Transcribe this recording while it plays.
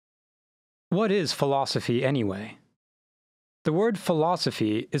What is philosophy anyway? The word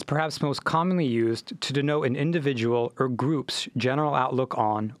philosophy is perhaps most commonly used to denote an individual or group's general outlook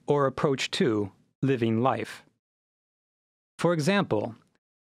on or approach to living life. For example,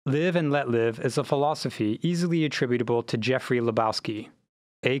 Live and Let Live is a philosophy easily attributable to Jeffrey Lebowski,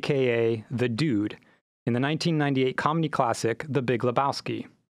 aka The Dude, in the 1998 comedy classic The Big Lebowski.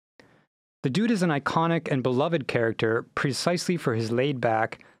 The Dude is an iconic and beloved character precisely for his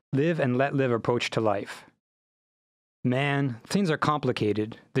laid-back, live and let live approach to life. Man, things are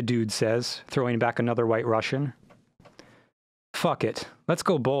complicated, the Dude says, throwing back another White Russian. Fuck it, let's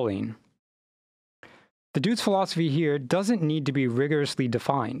go bowling. The Dude's philosophy here doesn't need to be rigorously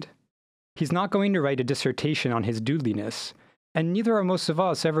defined. He's not going to write a dissertation on his dudeliness, and neither are most of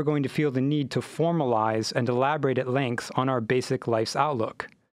us ever going to feel the need to formalize and elaborate at length on our basic life's outlook.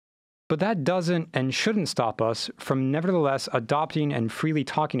 But that doesn't and shouldn't stop us from nevertheless adopting and freely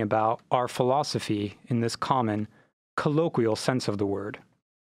talking about our philosophy in this common, colloquial sense of the word.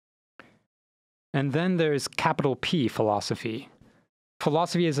 And then there's capital P philosophy.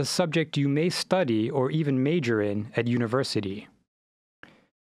 Philosophy is a subject you may study or even major in at university.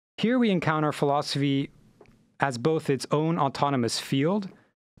 Here we encounter philosophy as both its own autonomous field,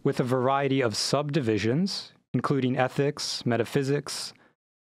 with a variety of subdivisions, including ethics, metaphysics,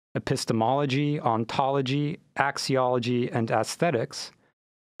 epistemology, ontology, axiology, and aesthetics,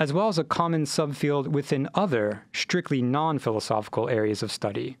 as well as a common subfield within other, strictly non-philosophical areas of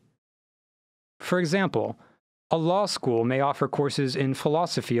study. For example, a law school may offer courses in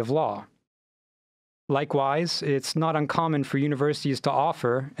philosophy of law. Likewise, it's not uncommon for universities to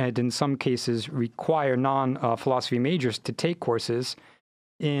offer, and in some cases require non-philosophy majors to take courses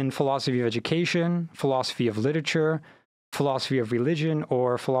in philosophy of education, philosophy of literature, philosophy of religion,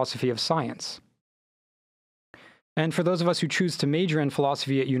 or philosophy of science. And for those of us who choose to major in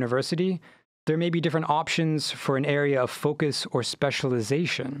philosophy at university, there may be different options for an area of focus or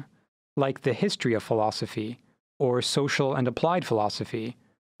specialization, like the history of philosophy, or social and applied philosophy,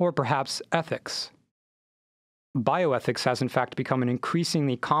 or perhaps ethics. Bioethics has in fact become an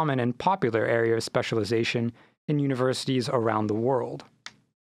increasingly common and popular area of specialization in universities around the world.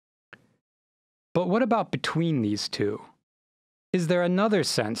 But what about between these two? Is there another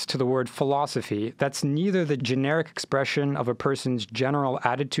sense to the word philosophy that's neither the generic expression of a person's general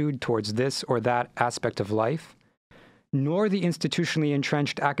attitude towards this or that aspect of life, nor the institutionally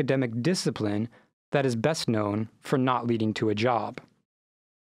entrenched academic discipline that is best known for not leading to a job?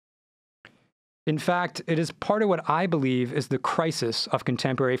 In fact, it is part of what I believe is the crisis of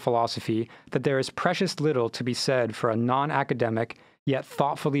contemporary philosophy that there is precious little to be said for a non-academic yet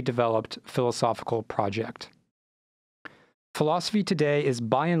thoughtfully developed philosophical project. Philosophy today is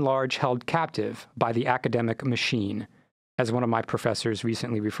by and large held captive by the academic machine, as one of my professors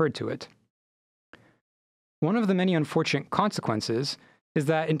recently referred to it. One of the many unfortunate consequences is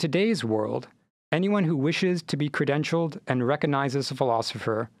that in today's world, anyone who wishes to be credentialed and recognized as a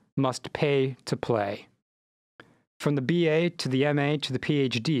philosopher must pay to play. From the BA to the MA to the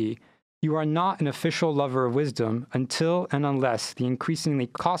PhD, you are not an official lover of wisdom until and unless the increasingly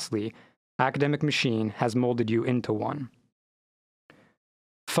costly academic machine has molded you into one.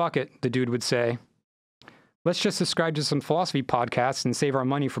 Fuck it, the Dude would say. Let's just subscribe to some philosophy podcasts and save our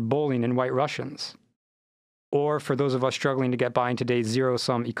money for bowling and White Russians. Or for those of us struggling to get by in today's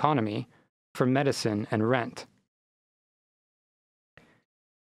zero-sum economy, for medicine and rent.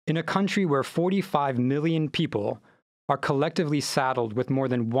 In a country where 45 million people are collectively saddled with more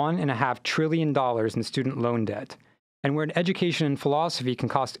than $1.5 trillion in student loan debt, and where an education in philosophy can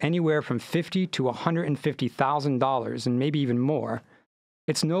cost anywhere from $50,000 to $150,000 and maybe even more,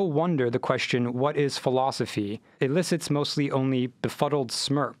 it's no wonder the question, "What is philosophy?" elicits mostly only befuddled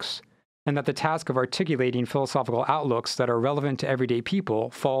smirks, and that the task of articulating philosophical outlooks that are relevant to everyday people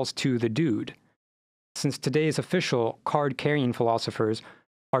falls to the Dude, since today's official card-carrying philosophers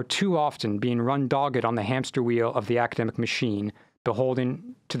are too often being run dogged on the hamster wheel of the academic machine,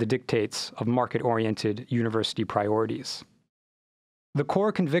 beholden to the dictates of market-oriented university priorities. The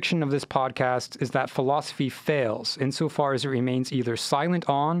core conviction of this podcast is that philosophy fails insofar as it remains either silent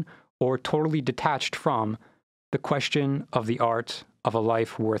on or totally detached from the question of the art of a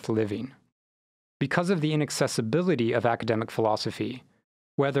life worth living. Because of the inaccessibility of academic philosophy,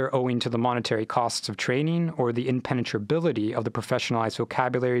 whether owing to the monetary costs of training or the impenetrability of the professionalized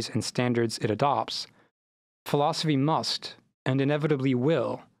vocabularies and standards it adopts, philosophy must, and inevitably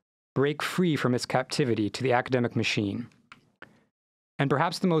will, break free from its captivity to the academic machine. And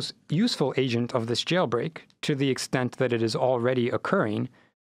perhaps the most useful agent of this jailbreak, to the extent that it is already occurring,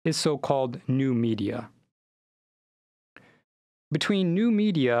 is so-called new media. Between new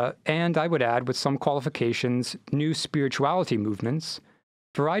media and, I would add with some qualifications, new spirituality movements,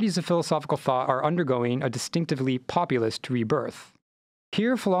 varieties of philosophical thought are undergoing a distinctively populist rebirth.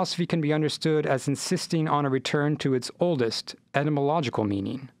 Here, philosophy can be understood as insisting on a return to its oldest etymological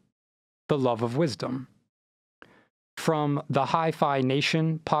meaning, the love of wisdom. From the Hi-Fi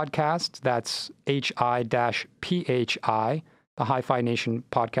Nation podcast, that's HI-PHI, the Hi-Fi Nation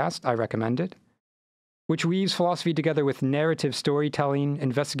podcast, I recommend it, which weaves philosophy together with narrative storytelling,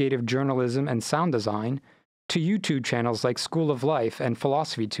 investigative journalism, and sound design, to YouTube channels like School of Life and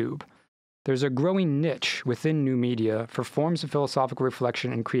PhilosophyTube. There's a growing niche within new media for forms of philosophical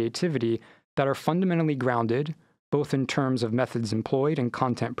reflection and creativity that are fundamentally grounded, both in terms of methods employed and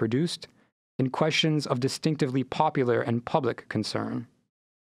content produced, in questions of distinctively popular and public concern.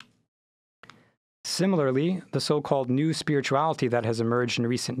 Similarly, the so-called new spirituality that has emerged in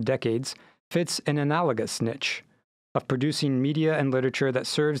recent decades fits an analogous niche of producing media and literature that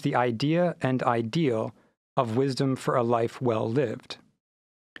serves the idea and ideal of wisdom for a life well lived.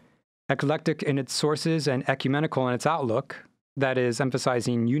 Eclectic in its sources and ecumenical in its outlook, that is,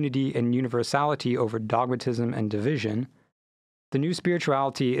 emphasizing unity and universality over dogmatism and division, the new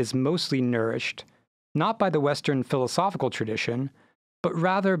spirituality is mostly nourished not by the Western philosophical tradition, but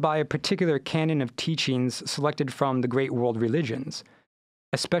rather by a particular canon of teachings selected from the great world religions,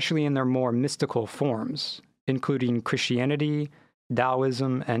 especially in their more mystical forms, including Christianity,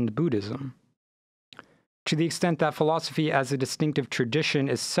 Taoism, and Buddhism. To the extent that philosophy as a distinctive tradition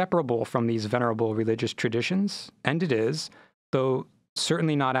is separable from these venerable religious traditions, and it is, though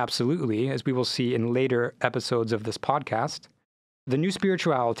certainly not absolutely, as we will see in later episodes of this podcast, the new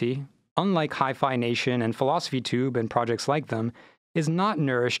spirituality, unlike Hi-Fi Nation and PhilosophyTube and projects like them, is not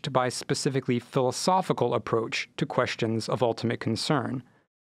nourished by a specifically philosophical approach to questions of ultimate concern,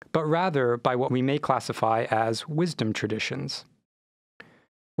 but rather by what we may classify as wisdom traditions.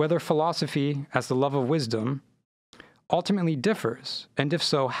 Whether philosophy, as the love of wisdom, ultimately differs, and if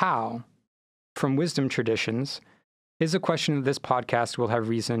so, how, from wisdom traditions, is a question that this podcast will have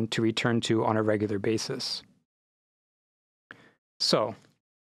reason to return to on a regular basis. So,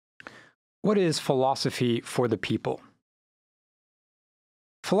 what is philosophy for the people?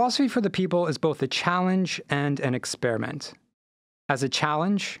 Philosophy for the people is both a challenge and an experiment. As a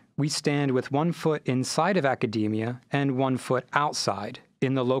challenge, we stand with one foot inside of academia and one foot outside,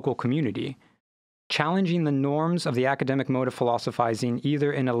 in the local community, challenging the norms of the academic mode of philosophizing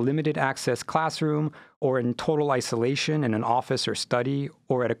either in a limited access classroom or in total isolation in an office or study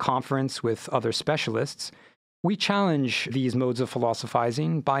or at a conference with other specialists. We challenge these modes of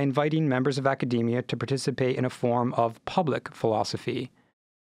philosophizing by inviting members of academia to participate in a form of public philosophy.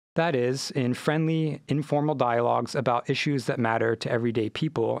 That is, in friendly, informal dialogues about issues that matter to everyday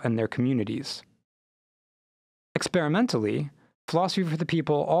people and their communities. Experimentally, philosophy for the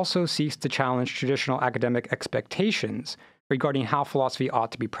people also seeks to challenge traditional academic expectations regarding how philosophy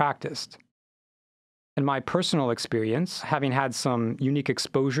ought to be practiced. In my personal experience, having had some unique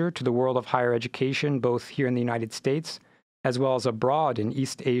exposure to the world of higher education both here in the United States as well as abroad in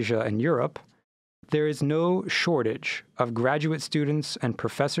East Asia and Europe, there is no shortage of graduate students and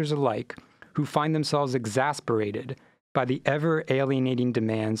professors alike who find themselves exasperated by the ever-alienating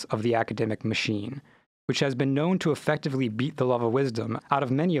demands of the academic machine, which has been known to effectively beat the love of wisdom out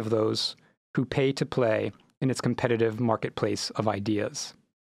of many of those who pay to play in its competitive marketplace of ideas.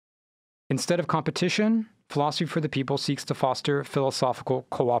 Instead of competition, philosophy for the people seeks to foster philosophical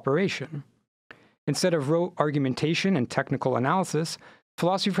cooperation. Instead of rote argumentation and technical analysis,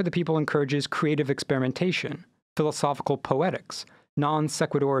 philosophy for the people encourages creative experimentation, philosophical poetics, non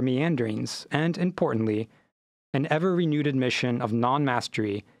sequitur meanderings, and, importantly, an ever-renewed admission of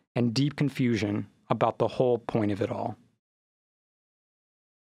non-mastery and deep confusion about the whole point of it all.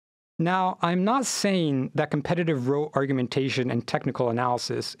 Now, I'm not saying that competitive rote argumentation and technical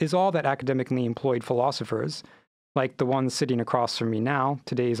analysis is all that academically employed philosophers, like the one sitting across from me now,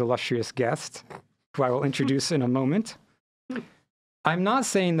 today's illustrious guest, who I will introduce in a moment. I'm not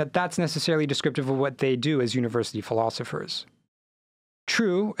saying that that's necessarily descriptive of what they do as university philosophers.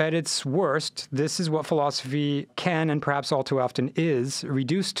 True, at its worst, this is what philosophy can and perhaps all too often is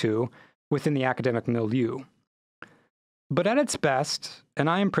reduced to within the academic milieu. But at its best, and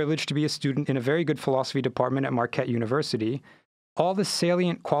I am privileged to be a student in a very good philosophy department at Marquette University, all the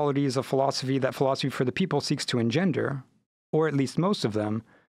salient qualities of philosophy that philosophy for the people seeks to engender, or at least most of them,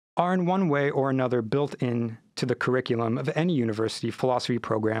 are in one way or another built in to the curriculum of any university philosophy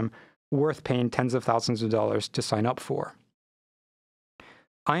program worth paying tens of thousands of dollars to sign up for.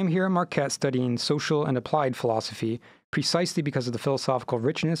 I am here at Marquette studying social and applied philosophy precisely because of the philosophical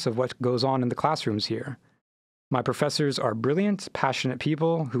richness of what goes on in the classrooms here. My professors are brilliant, passionate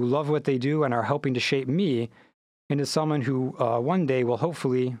people who love what they do and are helping to shape me into someone who one day will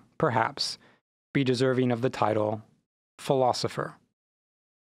hopefully, perhaps, be deserving of the title philosopher.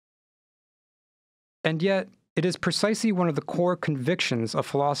 And yet, it is precisely one of the core convictions of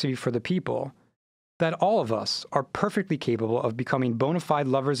philosophy for the people that all of us are perfectly capable of becoming bona fide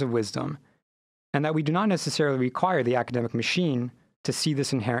lovers of wisdom, and that we do not necessarily require the academic machine to see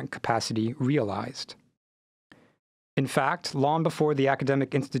this inherent capacity realized. In fact, long before the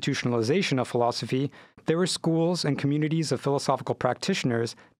academic institutionalization of philosophy, there were schools and communities of philosophical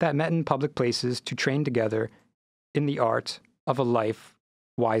practitioners that met in public places to train together in the art of a life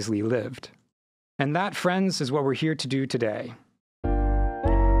wisely lived. And that, friends, is what we're here to do today.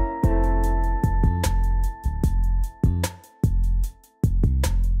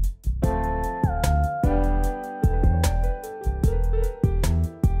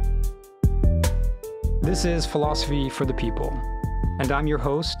 This is Philosophy for the People, and I'm your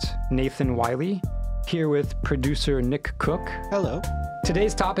host, Nathan Wiley, here with producer Nick Cook. Hello.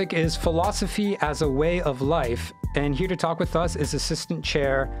 Today's topic is philosophy as a way of life, and here to talk with us is Assistant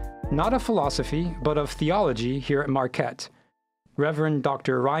Chair, not of philosophy, but of theology here at Marquette, Reverend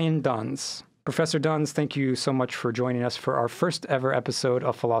Dr. Ryan Duns. Professor Duns, thank you so much for joining us for our first ever episode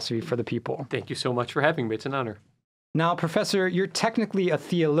of Philosophy for the People. Thank you so much for having me. It's an honor. Now, Professor, you're technically a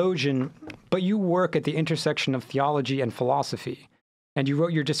theologian, but you work at the intersection of theology and philosophy, and you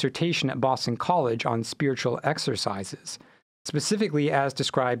wrote your dissertation at Boston College on spiritual exercises, specifically as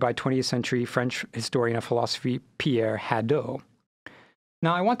described by 20th century French historian of philosophy Pierre Hadot.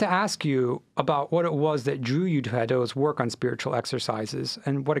 Now, I want to ask you about what it was that drew you to Hadot's work on spiritual exercises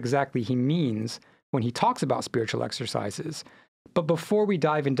and what exactly he means when he talks about spiritual exercises. But before we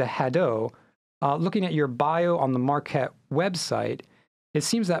dive into Hadot, looking at your bio on the Marquette website, it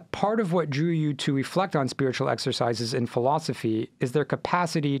seems that part of what drew you to reflect on spiritual exercises in philosophy is their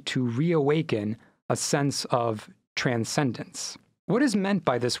capacity to reawaken a sense of transcendence. What is meant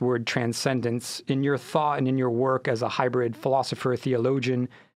by this word transcendence in your thought and in your work as a hybrid philosopher, theologian,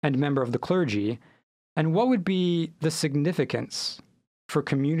 and member of the clergy? And what would be the significance for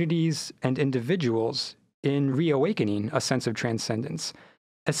communities and individuals in reawakening a sense of transcendence,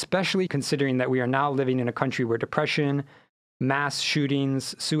 especially considering that we are now living in a country where depression, mass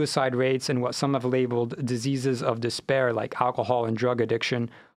shootings, suicide rates, and what some have labeled diseases of despair like alcohol and drug addiction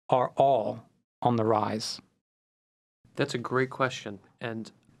are all on the rise? That's a great question,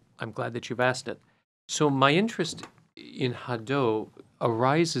 and I'm glad that you've asked it. So my interest in Hadot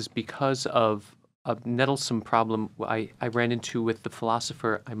arises because of a nettlesome problem I ran into with the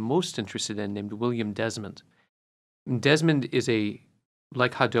philosopher I'm most interested in named William Desmond. Desmond is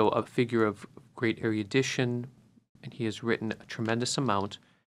like Hadot, a figure of great erudition, and he has written a tremendous amount,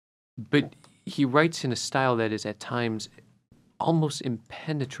 but he writes in a style that is at times almost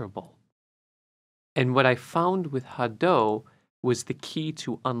impenetrable. And what I found with Hadot was the key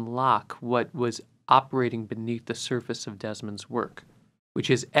to unlock what was operating beneath the surface of Desmond's work, which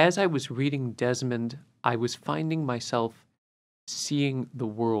is, as I was reading Desmond, I was finding myself seeing the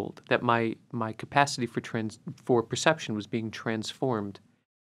world, that my capacity for perception was being transformed.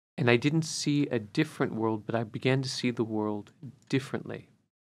 And I didn't see a different world, but I began to see the world differently.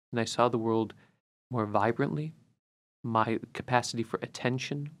 And I saw the world more vibrantly. My capacity for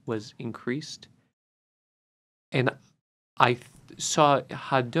attention was increased. And I saw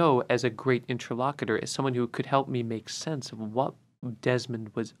Hadot as a great interlocutor, as someone who could help me make sense of what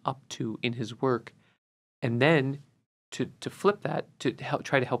Desmond was up to in his work. And then to flip that, to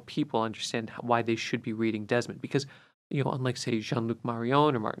try to help people understand why they should be reading Desmond. Because, unlike, say, Jean-Luc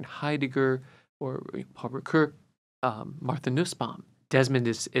Marion or Martin Heidegger or Paul Ricoeur, Martha Nussbaum, Desmond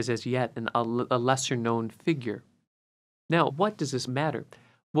is as yet a lesser-known figure. Now, what does this matter?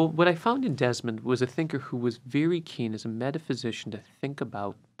 Well, what I found in Desmond was a thinker who was very keen as a metaphysician to think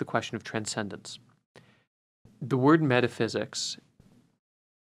about the question of transcendence. The word metaphysics,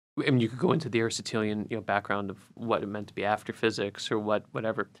 I mean, you could go into the Aristotelian background of what it meant to be after physics or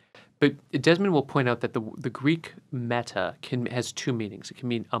whatever. But Desmond will point out that the Greek meta has two meanings. It can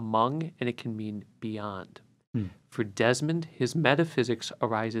mean among and it can mean beyond. For Desmond, his metaphysics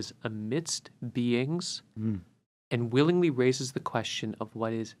arises amidst beings and willingly raises the question of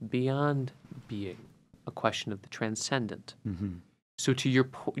what is beyond being, a question of the transcendent. So to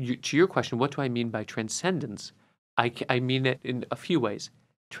your question, what do I mean by transcendence? I mean it in a few ways.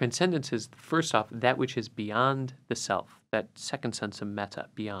 Transcendence is, first off, that which is beyond the self, that second sense of meta,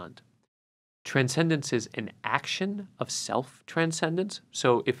 beyond. Transcendence is an action of self-transcendence.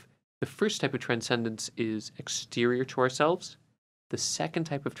 So if the first type of transcendence is exterior to ourselves, The second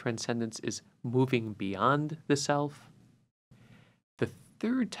type of transcendence is moving beyond the self. The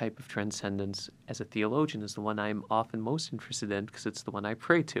third type of transcendence, as a theologian, is the one I'm often most interested in because it's the one I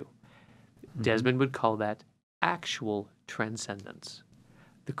pray to. Desmond would call that actual transcendence,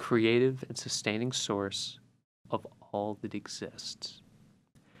 the creative and sustaining source of all that exists.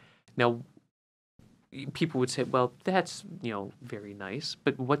 Now, people would say, well, that's, very nice,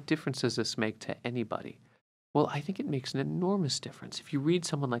 but what difference does this make to anybody? Well, I think it makes an enormous difference. If you read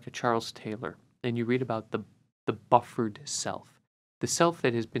someone like a Charles Taylor and you read about the buffered self, the self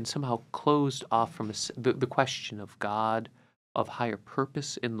that has been somehow closed off from the question of God, of higher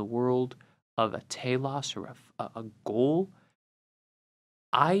purpose in the world, of a telos or a goal,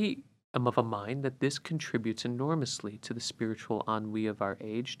 I am of a mind that this contributes enormously to the spiritual ennui of our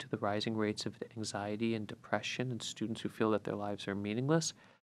age, to the rising rates of anxiety and depression and students who feel that their lives are meaningless.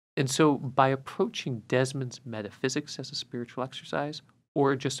 And so by approaching Desmond's metaphysics as a spiritual exercise,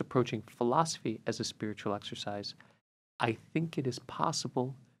 or just approaching philosophy as a spiritual exercise, I think it is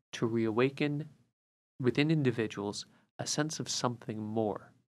possible to reawaken within individuals a sense of something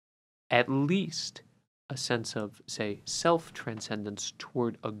more, at least a sense of, say, self-transcendence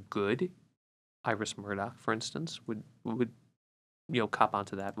toward a good. Iris Murdoch, for instance, would cop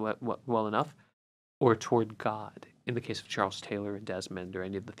onto that well enough, or toward God, in the case of Charles Taylor and Desmond, or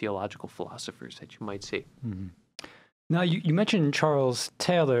any of the theological philosophers that you might see. Mm-hmm. Now, you mentioned Charles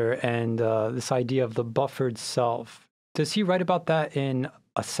Taylor and this idea of the buffered self. Does he write about that in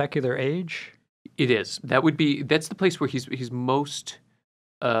A Secular Age? It is. That's the place where he's most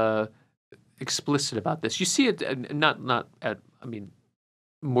explicit about this. You see it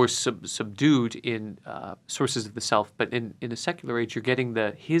more subdued in Sources of the Self, but in A Secular Age, you're getting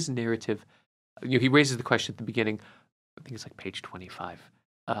his narrative. He raises the question at the beginning, I think it's like page 25.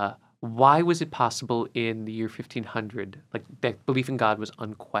 Why was it possible in the year 1500, like that belief in God was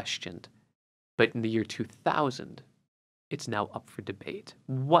unquestioned, but in the year 2000, it's now up for debate?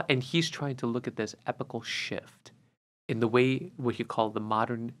 And he's trying to look at this epical shift in the way, what you call the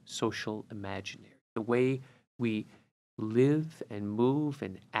modern social imaginary, the way we live and move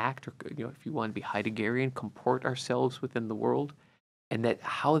and act, or if you want to be Heideggerian, comport ourselves within the world, and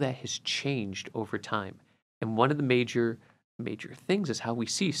how that has changed over time. And one of the major things is how we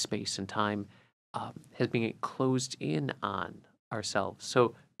see space and time has been closed in on ourselves.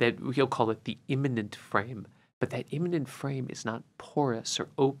 So that he'll call it the immanent frame. But that immanent frame is not porous or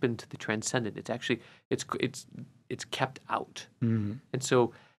open to the transcendent. It's actually it's kept out. Mm-hmm. And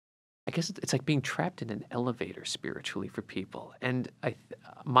so I guess it's like being trapped in an elevator spiritually for people. And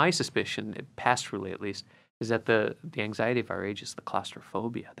my suspicion, pastorally at least, is that the anxiety of our age is the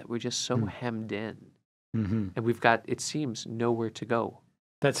claustrophobia, that we're just so hemmed in. Mm-hmm. And we've got, it seems, nowhere to go.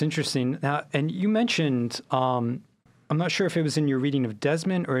 That's interesting. Now, and you mentioned, I'm not sure if it was in your reading of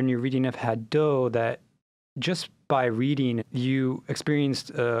Desmond or in your reading of Hadot, that just by reading, you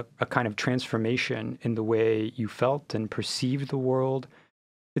experienced a kind of transformation in the way you felt and perceived the world.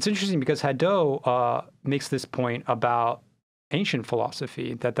 It's interesting because Hadot makes this point about ancient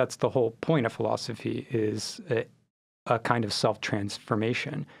philosophy, that's the whole point of philosophy, is a kind of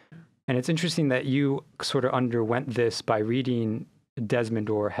self-transformation. And it's interesting that you sort of underwent this by reading Desmond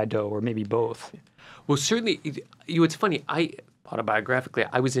or Hadot, or maybe both. Well, certainly, it's funny, autobiographically,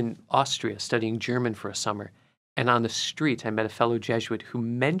 I was in Austria studying German for a summer, and on the street I met a fellow Jesuit who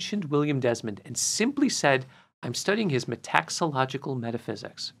mentioned William Desmond and simply said, I'm studying his metaxological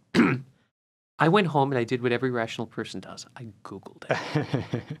metaphysics. I went home and I did what every rational person does. I Googled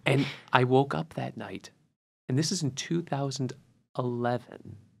it. And I woke up that night, and this is in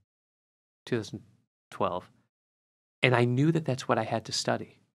 2011, 2012, and I knew that that's what I had to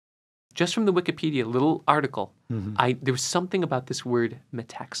study. Just from the Wikipedia little article, there was something about this word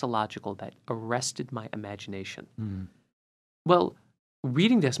metaxological that arrested my imagination. Mm. Well,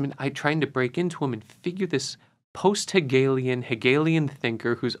 reading Desmond, I tried to break into him and figure this Hegelian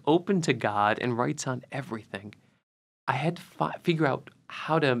thinker who's open to God and writes on everything. I had to figure out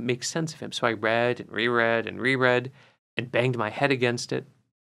how to make sense of him. So I read and reread and reread and banged my head against it.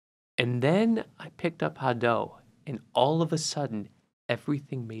 And then I picked up Hadot, and all of a sudden,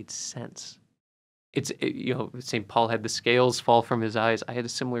 everything made sense. St. Paul had the scales fall from his eyes. I had a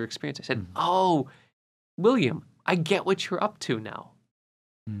similar experience. I said, oh, William, I get what you're up to now.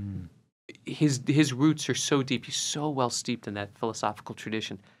 Mm. His roots are so deep. He's so well steeped in that philosophical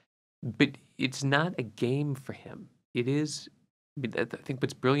tradition. But it's not a game for him. It is, I think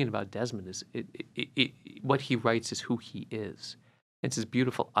what's brilliant about Desmond is what he writes is who he is. It's his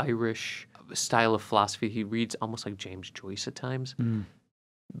beautiful Irish style of philosophy. He reads almost like James Joyce at times. Mm.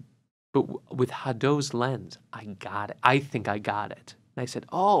 But with Hadot's lens, I got it. I think I got it. And I said,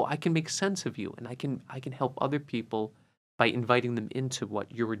 oh, I can make sense of you, and I can help other people by inviting them into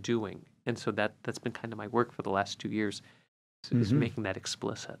what you're doing. And so that's been kind of my work for the last 2 years, is making that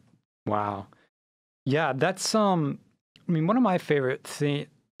explicit. Wow. Yeah, that's I mean, one of my favorite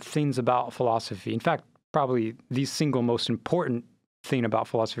things about philosophy, in fact, probably the single most important thing about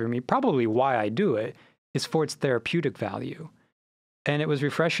philosophy for me, probably why I do it, is for its therapeutic value. And it was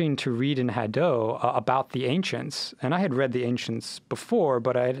refreshing to read in Hadot about the ancients. And I had read the ancients before,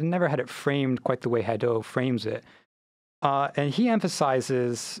 but I had never had it framed quite the way Hadot frames it. And he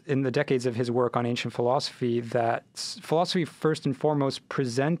emphasizes in the decades of his work on ancient philosophy that philosophy first and foremost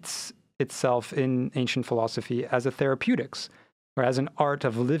presents itself in ancient philosophy as a therapeutics, or as an art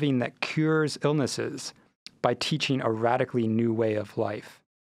of living that cures illnesses by teaching a radically new way of life.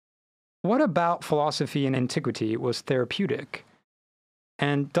 What about philosophy in antiquity was therapeutic?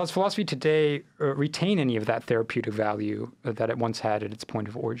 And does philosophy today retain any of that therapeutic value that it once had at its point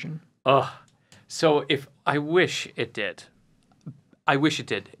of origin? So I wish it did. I wish it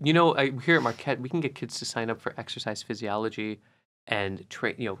did. You know, here at Marquette, we can get kids to sign up for exercise physiology and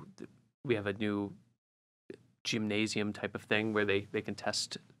train. You know, we have a new gymnasium type of thing where they can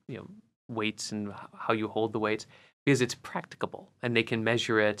test, you know, weights and how you hold the weights, because it's practicable and they can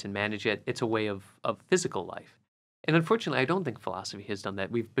measure it and manage it. It's a way of physical life. And unfortunately, I don't think philosophy has done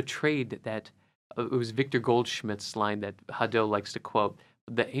that. We've betrayed that. It was Victor Goldschmidt's line that Hadot likes to quote: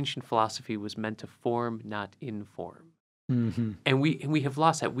 "The ancient philosophy was meant to form, not inform." Mm-hmm. And we have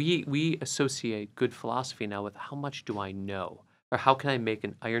lost that. We associate good philosophy now with how much do I know, or how can I make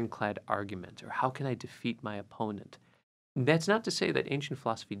an ironclad argument, or how can I defeat my opponent. And that's not to say that ancient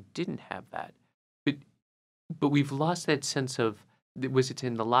philosophy didn't have that, but we've lost that sense of. Was it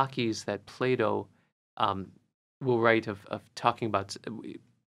in the Laches that Plato will write of talking about?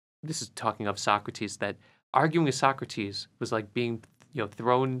 This is talking of Socrates, that arguing with Socrates was like being, you know,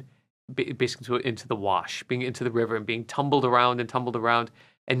 thrown basically into the wash, being into the river and being tumbled around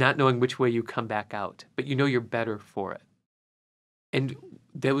and not knowing which way you come back out, but you know you're better for it. And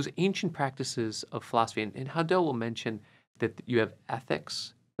there was ancient practices of philosophy, and Hadot will mention that you have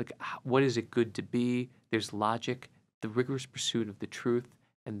ethics, like what is it good to be? There's logic, the rigorous pursuit of the truth,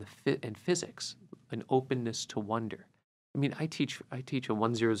 and and physics, an openness to wonder. I mean, I teach a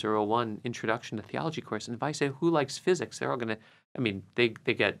 1001 Introduction to Theology course, and if I say who likes physics, they're all gonna. I mean, they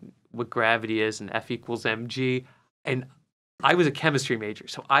get what gravity is and F equals mg, and I was a chemistry major,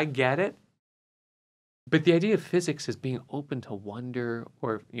 so I get it. But the idea of physics as being open to wonder,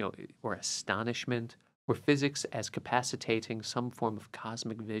 or or astonishment, or physics as capacitating some form of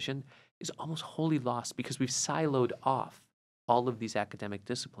cosmic vision, is almost wholly lost because we've siloed off all of these academic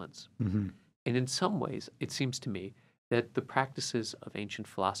disciplines. Mm-hmm. And in some ways, it seems to me that the practices of ancient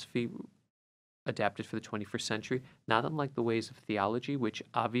philosophy adapted for the 21st century, not unlike the ways of theology, which in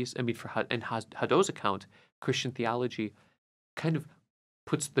Hadot's account, Christian theology kind of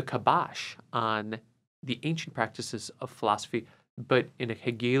puts the kibosh on the ancient practices of philosophy, but in a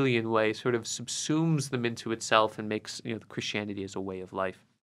Hegelian way, sort of subsumes them into itself and makes the Christianity as a way of life.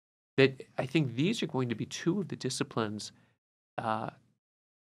 That I think these are going to be two of the disciplines.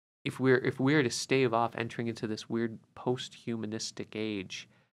 If we're to stave off entering into this weird post-humanistic age,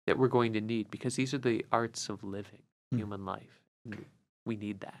 that we're going to need, because these are the arts of living human life. We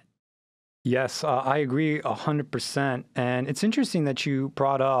need that. Yes, I agree 100%. And it's interesting that you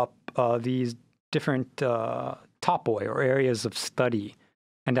brought up these different topoi, or areas of study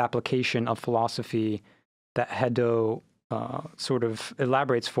and application of philosophy that Hadot sort of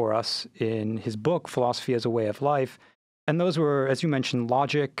elaborates for us in his book, Philosophy as a Way of Life. And those were, as you mentioned,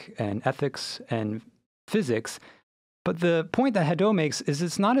 logic and ethics and physics. But the point that Hadot makes is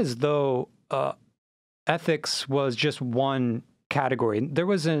it's not as though ethics was just one category. There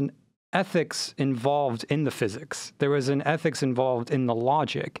was an ethics involved in the physics. There was an ethics involved in the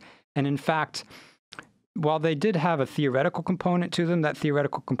logic. And in fact, while they did have a theoretical component to them, that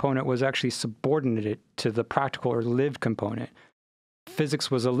theoretical component was actually subordinated to the practical or lived component. Physics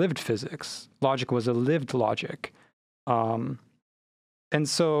was a lived physics. Logic was a lived logic. And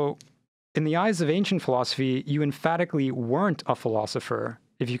so, in the eyes of ancient philosophy, you emphatically weren't a philosopher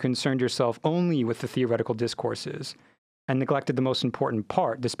if you concerned yourself only with the theoretical discourses and neglected the most important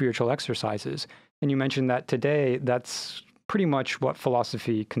part, the spiritual exercises. And you mentioned that today, that's pretty much what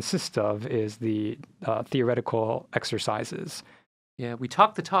philosophy consists of, is the theoretical exercises. Yeah, we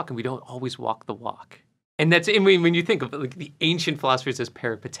talk the talk and we don't always walk the walk. And that's, I mean, when you think of like the ancient philosophers as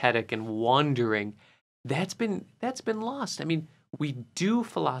peripatetic and wandering, that's been lost. I mean, we do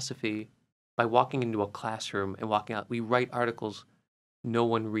philosophy by walking into a classroom and walking out. We write articles no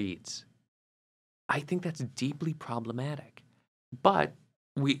one reads. I think that's deeply problematic. But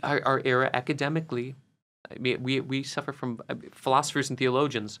our era academically, I mean, we suffer from, philosophers and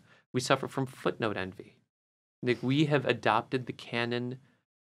theologians, we suffer from footnote envy. Like, we have adopted the canon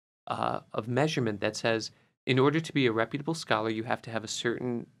of measurement that says, in order to be a reputable scholar, you have to have a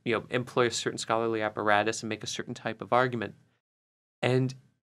certain, employ a certain scholarly apparatus and make a certain type of argument. And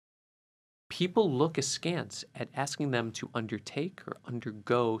people look askance at asking them to undertake or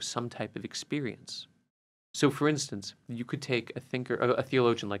undergo some type of experience. So, for instance, you could take a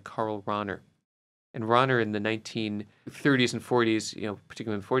theologian like Karl Rahner. And Rahner in the 1930s and 40s,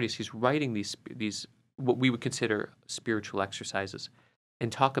 particularly in the 40s, he's writing these what we would consider spiritual exercises,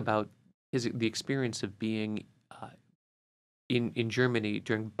 and talk about the experience of being in Germany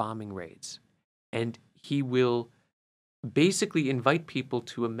during bombing raids. And he will basically invite people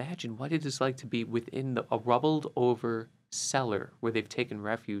to imagine what it is like to be within a rubbled over cellar where they've taken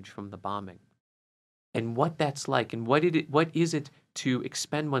refuge from the bombing. And what that's like, and what is it to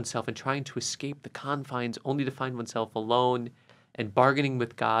expend oneself and trying to escape the confines only to find oneself alone and bargaining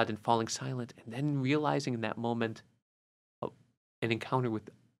with God and falling silent, and then realizing in that moment an encounter with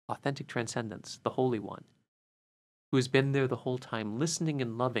authentic transcendence, the Holy One, who has been there the whole time, listening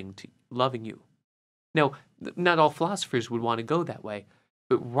and loving you. Now, not all philosophers would want to go that way,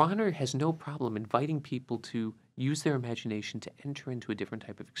 but Rahner has no problem inviting people to use their imagination to enter into a different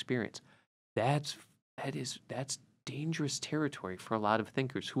type of experience. That's dangerous territory for a lot of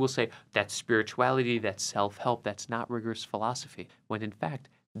thinkers who will say that's spirituality, that's self-help, that's not rigorous philosophy, when in fact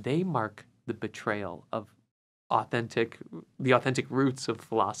they mark the betrayal of the authentic roots of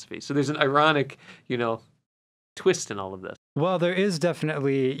philosophy. So there's an ironic, twist in all of this. Well, there is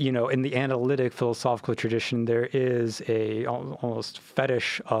definitely, in the analytic philosophical tradition, there is a almost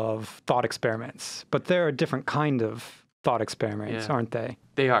fetish of thought experiments, but they're a different kind of thought experiments, aren't they?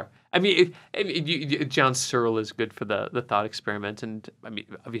 They are. I mean, John Searle is good for the thought experiment, and I mean,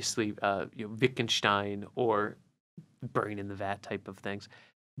 obviously, Wittgenstein or Brain in the Vat type of things.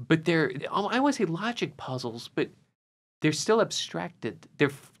 But I want to say logic puzzles, but they're still abstracted.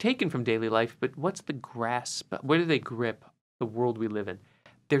 They're taken from daily life, but what's the grasp? Where do they grip the world we live in?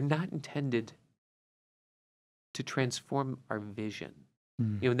 They're not intended to transform our vision.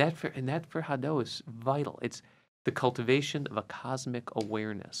 And that for Hadot is vital. It's the cultivation of a cosmic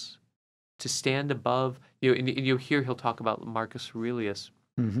awareness, to stand above, and you'll hear he'll talk about Marcus Aurelius.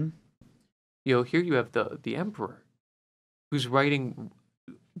 Mm-hmm. Here you have the emperor who's writing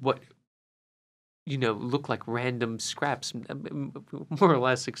what, look like random scraps, more or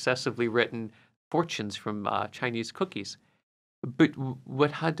less excessively written fortunes from Chinese cookies. But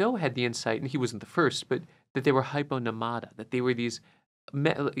what Hadot had the insight, and he wasn't the first, but that they were hyponemata, that they were these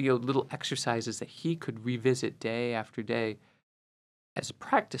little exercises that he could revisit day after day as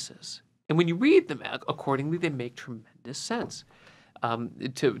practices. And when you read them accordingly, they make tremendous sense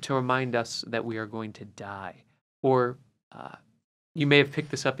to remind us that we are going to die. Or you may have picked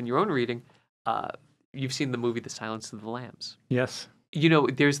this up in your own reading. You've seen the movie The Silence of the Lambs. Yes.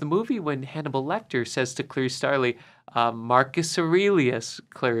 There's the movie when Hannibal Lecter says to Clarice Starley, Marcus Aurelius,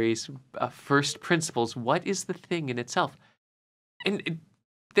 Clarice, first principles, what is the thing in itself? And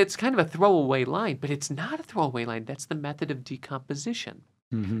that's kind of a throwaway line, but it's not a throwaway line. That's the method of decomposition.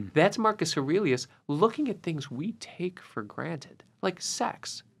 Mm-hmm. That's Marcus Aurelius looking at things we take for granted, like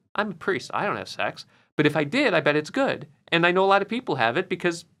sex. I'm a priest. I don't have sex. But if I did, I bet it's good. And I know a lot of people have it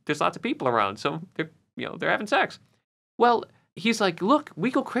because there's lots of people around. So they're having sex. Well, he's like, look,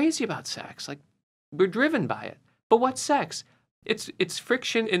 we go crazy about sex. Like, we're driven by it. But what's sex? It's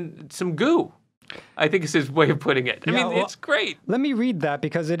friction and some goo, I think is his way of putting it. I mean, it's great. Let me read that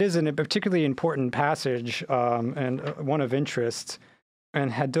because it is a particularly important passage and one of interest. And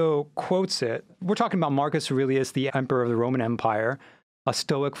Hadot quotes it. We're talking about Marcus Aurelius, the emperor of the Roman Empire, a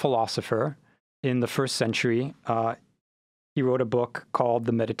Stoic philosopher in the 1st century. He wrote a book called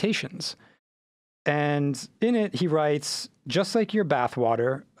The Meditations. And in it, he writes, just like your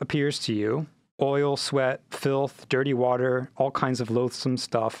bathwater appears to you, oil, sweat, filth, dirty water, all kinds of loathsome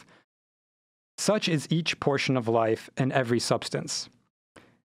stuff, such is each portion of life and every substance.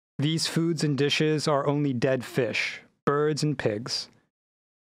 These foods and dishes are only dead fish, birds and pigs.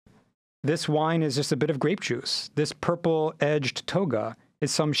 This wine is just a bit of grape juice. This purple-edged toga is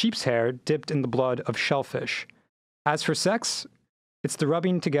some sheep's hair dipped in the blood of shellfish. As for sex, it's the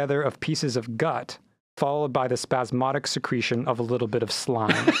rubbing together of pieces of gut, followed by the spasmodic secretion of a little bit of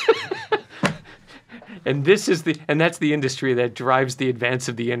slime. And that's the industry that drives the advance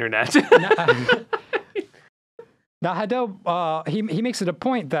of the internet. Now Hadot, he makes it a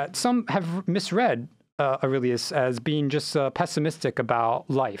point that some have misread Aurelius as being just pessimistic about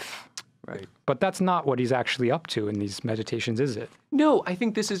life. Right. But that's not what he's actually up to in these meditations, is it? No, I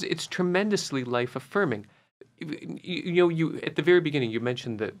think it's tremendously life affirming. You at the very beginning, you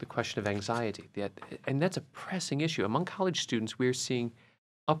mentioned the question of anxiety, and that's a pressing issue. Among college students, we're seeing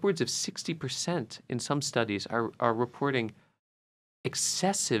upwards of 60% in some studies are reporting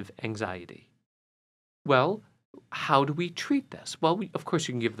excessive anxiety. Well, how do we treat this? Well, of course,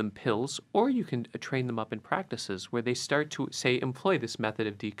 you can give them pills, or you can train them up in practices where they start to, say, employ this method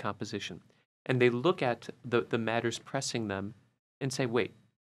of decomposition. And they look at the matters pressing them and say, wait,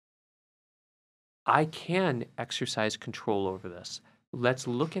 I can exercise control over this. Let's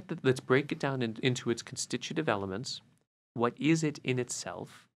break it down into its constitutive elements. What is it in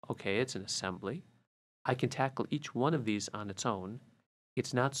itself? Okay, it's an assembly. I can tackle each one of these on its own.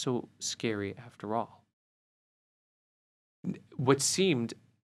 It's not so scary after all. What seemed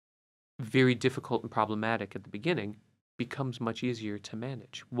very difficult and problematic at the beginning becomes much easier to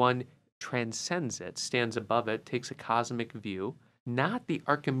manage. One transcends it, stands above it, takes a cosmic view, not the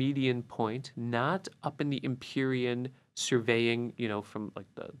Archimedean point, not up in the Empyrean surveying, from like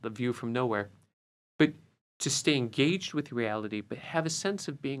the view from nowhere, but to stay engaged with reality, but have a sense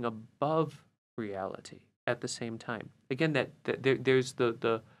of being above reality at the same time. Again, there's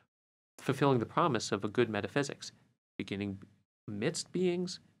the fulfilling the promise of a good metaphysics, beginning amidst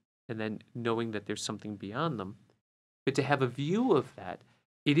beings, and then knowing that there's something beyond them. But to have a view of that,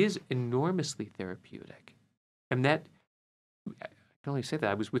 it is enormously therapeutic. And that, I can only say that.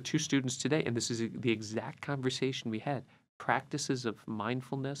 I was with two students today, and this is the exact conversation we had. Practices of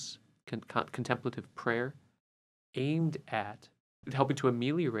mindfulness, contemplative prayer, aimed at helping to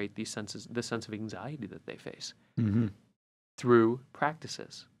ameliorate the sense of anxiety that they face through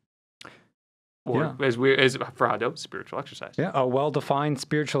practices. Or as for Hadot, spiritual exercise. Yeah, a well-defined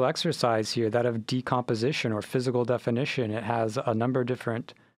spiritual exercise here, that of decomposition or physical definition. It has a number of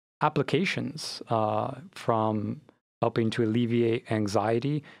different applications from helping to alleviate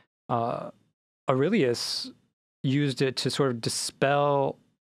anxiety. Aurelius used it to sort of dispel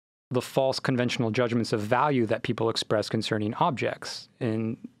the false conventional judgments of value that people express concerning objects,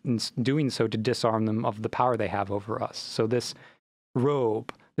 and in doing so to disarm them of the power they have over us. So this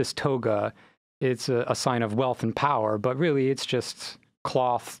robe, this toga, it's a sign of wealth and power, but really it's just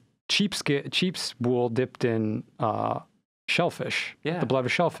cloth, sheep's wool dipped in shellfish, the blood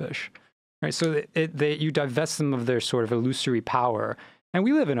of shellfish. Right? So you divest them of their sort of illusory power. And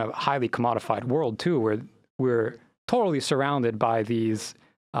we live in a highly commodified world, too, where we're totally surrounded by these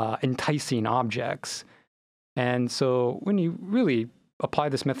enticing objects. And so when you really apply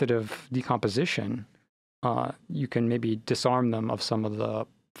this method of decomposition, you can maybe disarm them of some of the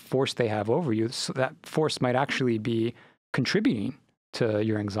force they have over you. So that force might actually be contributing to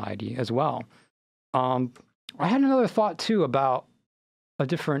your anxiety as well. I had another thought, too, about a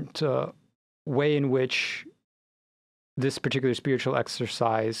different way in which this particular spiritual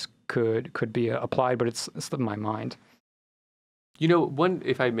exercise could be applied, but it's slipped my mind.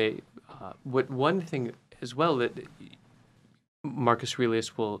 If I may, one thing as well that Marcus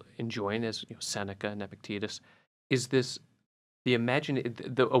Aurelius will enjoin, as Seneca and Epictetus, is the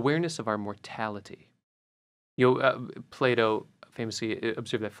awareness of our mortality. Plato famously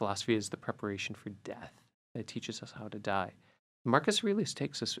observed that philosophy is the preparation for death. It teaches us how to die. Marcus Aurelius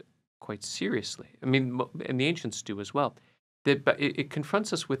takes this quite seriously. I mean, and the ancients do as well. But it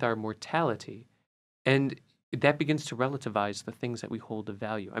confronts us with our mortality, and that begins to relativize the things that we hold of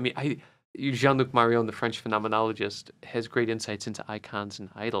value. I mean, Jean-Luc Marion, the French phenomenologist, has great insights into icons and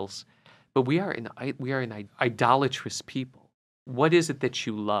idols, but we are an idolatrous people. What is it that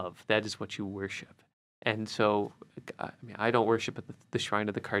you love? That is what you worship. And so, I don't worship at the shrine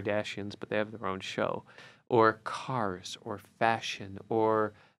of the Kardashians, but they have their own show, or cars, or fashion,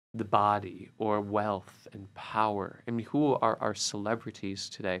 or the body, or wealth and power. I mean, who are our celebrities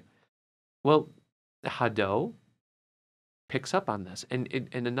today? Well, Hadot picks up on this, and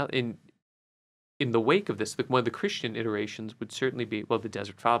in the wake of this, one of the Christian iterations would certainly be, the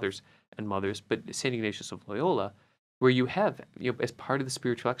Desert Fathers and Mothers, but Saint Ignatius of Loyola, where you have, as part of the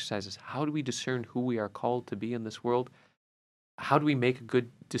spiritual exercises, how do we discern who we are called to be in this world? How do we make a good,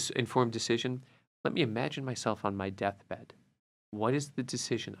 informed decision? Let me imagine myself on my deathbed. What is the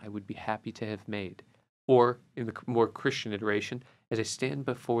decision I would be happy to have made? Or, in the more Christian iteration, as I stand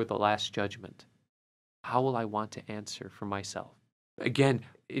before the Last Judgment, how will I want to answer for myself? Again,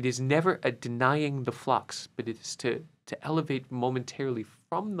 it is never a denying the flux, but it is to elevate momentarily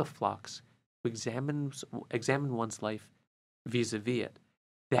from the flux, to examine one's life vis-a-vis it.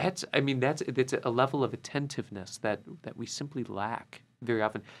 That's a level of attentiveness that we simply lack very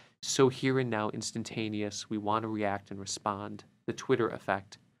often. So here and now, instantaneous. We want to react and respond. The Twitter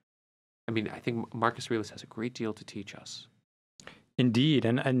effect. I mean, I think Marcus Aurelius has a great deal to teach us. Indeed.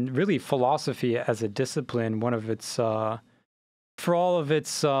 And really philosophy as a discipline, one of its, for all of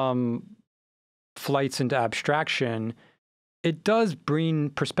its flights into abstraction, it does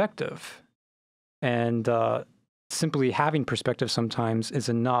bring perspective. And simply having perspective sometimes is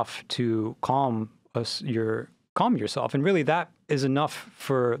enough to calm yourself. And really that is enough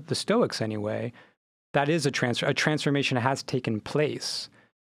for the Stoics anyway. That is a transformation has taken place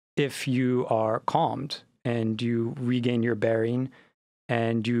if you are calmed and you regain your bearing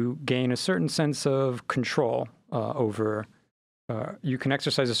and you gain a certain sense of control over. You can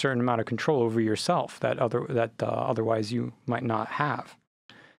exercise a certain amount of control over yourself that otherwise you might not have.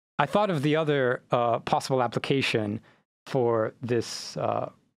 I thought of the other possible application for this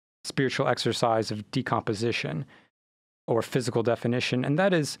spiritual exercise of decomposition or physical definition, and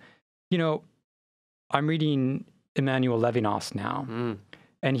that is, I'm reading Emmanuel Levinas now,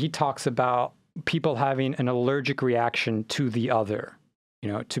 and he talks about people having an allergic reaction to the other,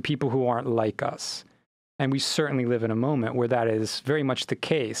 to people who aren't like us. And we certainly live in a moment where that is very much the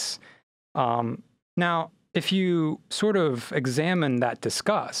case. Now, if you sort of examine that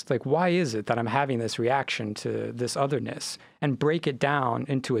disgust, like why is it that I'm having this reaction to this otherness and break it down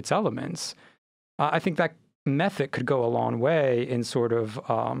into its elements, I think that method could go a long way in sort of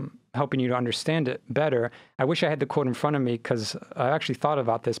helping you to understand it better. I wish I had the quote in front of me because I actually thought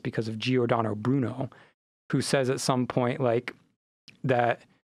about this because of Giordano Bruno, who says at some point like that,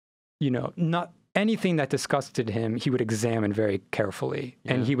 not anything that disgusted him, he would examine very carefully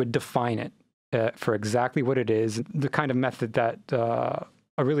and he would define it for exactly what it is, the kind of method that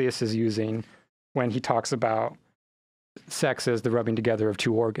Aurelius is using when he talks about sex as the rubbing together of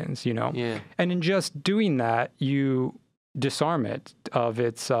two organs, And in just doing that, you disarm it of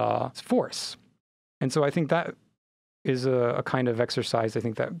its force. And so I think that is a kind of exercise I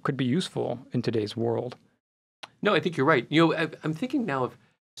think that could be useful in today's world. No, I think you're right. I'm thinking now of,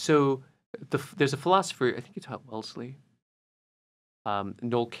 there's a philosopher, I think he taught Wellesley,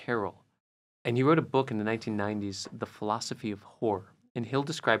 Noel Carroll, and he wrote a book in the 1990s, The Philosophy of Horror, and he'll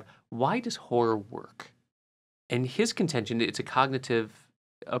describe why does horror work? And his contention, it's a cognitive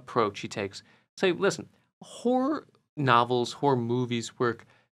approach he takes. Say, listen, horror novels, horror movies work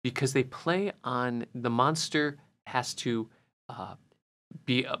because they play on the monster has to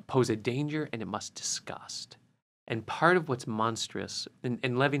pose a danger and it must disgust. And part of what's monstrous, and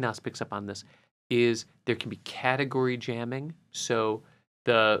Levinas picks up on this, is there can be category jamming. So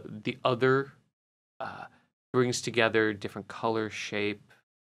the other brings together different color, shape,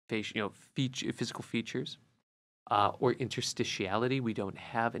 physical features, or interstitiality. We don't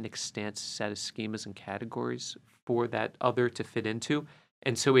have an extant set of schemas and categories for that other to fit into,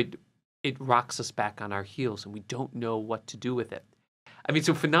 and so it rocks us back on our heels, and we don't know what to do with it. I mean,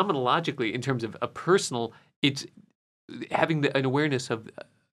 so phenomenologically, in terms of a personal, it's having an awareness of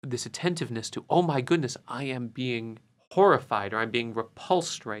this attentiveness to, oh my goodness, I am being horrified or I'm being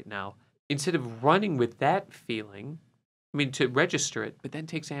repulsed right now. Instead of running with that feeling, to register it, but then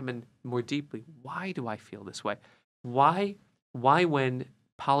to examine more deeply, why do I feel this way? Why when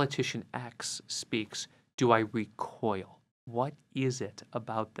politician X speaks, do I recoil? What is it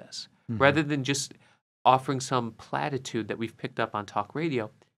about this? Mm-hmm. Rather than just offering some platitude that we've picked up on talk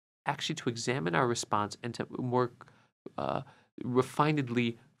radio, actually to examine our response and to more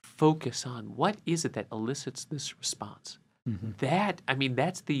refinedly focus on what is it that elicits this response. Mm-hmm.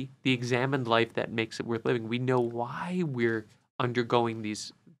 That's the examined life that makes it worth living. We know why we're undergoing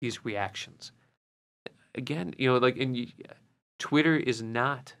these reactions. Again, Twitter is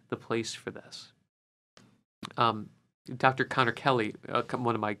not the place for this. Dr. Connor Kelly,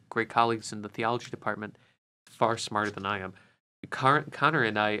 one of my great colleagues in the theology department, far smarter than I am. Connor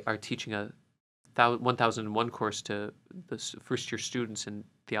and I are teaching a 1001 course to the first-year students in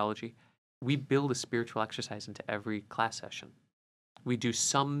theology. We build a spiritual exercise into every class session. We do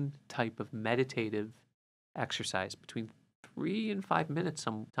some type of meditative exercise between 3 and 5 minutes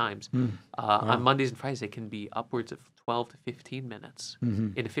sometimes. Wow. On Mondays and Fridays, it can be upwards of 12 to 15 minutes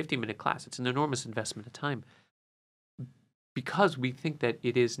in a 15-minute class. It's an enormous investment of time because we think that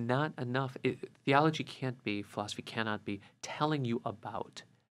it is not enough. Theology can't be, philosophy cannot be telling you about.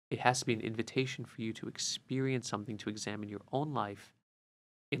 It has to be an invitation for you to experience something, to examine your own life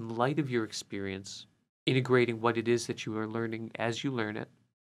in light of your experience, integrating what it is that you are learning as you learn it,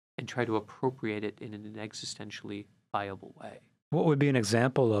 and try to appropriate it in an existentially viable way. What would be an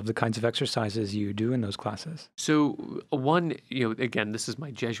example of the kinds of exercises you do in those classes? So one, again, this is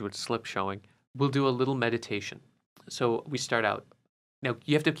my Jesuit slip showing. We'll do a little meditation. So we start out, Now,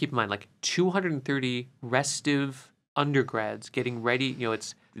 you have to keep in mind, like 230 restive undergrads getting ready.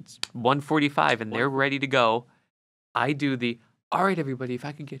 It's 1:45 and they're ready to go. I do all right, everybody, if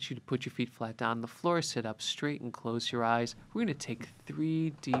I could get you to put your feet flat down on the floor, sit up straight and close your eyes. We're going to take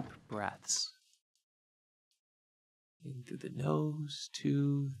 3 deep breaths. In through the nose,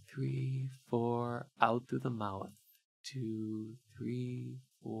 2, 3, 4. Out through the mouth, 2, 3,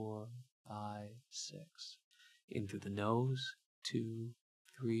 4, 5, 6. In through the nose, 2,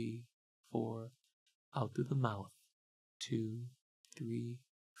 3, 4. Out through the mouth, 2, 3,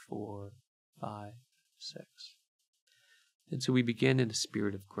 4, 5, 6. And so we begin in a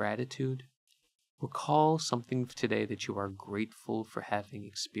spirit of gratitude. Recall something today that you are grateful for having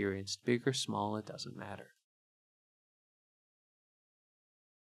experienced. Big or small, it doesn't matter.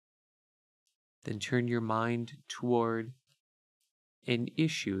 Then turn your mind toward an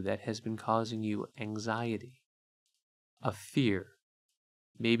issue that has been causing you anxiety, a fear,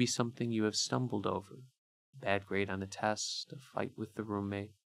 maybe something you have stumbled over, a bad grade on a test, a fight with the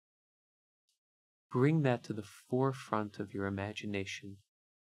roommate. Bring that to the forefront of your imagination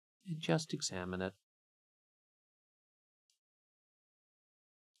and just examine it.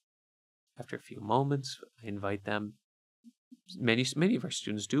 After a few moments, I invite them. Many of our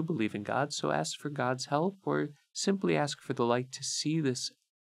students do believe in God, so ask for God's help or simply ask for the light to see this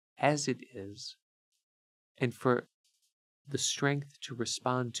as it is and for the strength to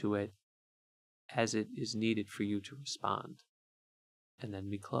respond to it as it is needed for you to respond. And then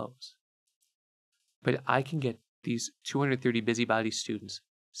we close. But I can get these 230 busybody students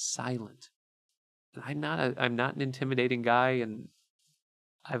silent. And I'm not an intimidating guy, and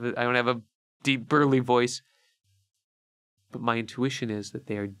I don't have a deep, burly voice. But my intuition is that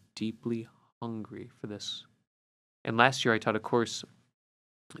they are deeply hungry for this. And last year I taught a course,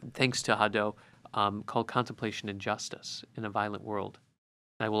 thanks to Hadot, called Contemplation and Justice in a Violent World.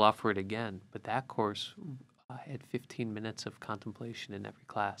 And I will offer it again. But that course had 15 minutes of contemplation in every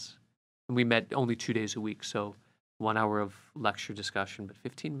class. And we met only 2 days a week, so 1 hour of lecture discussion, but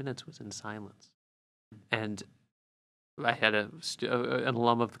 15 minutes was in silence. And I had an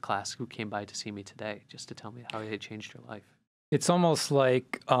alum of the class who came by to see me today just to tell me how it had changed her life. It's almost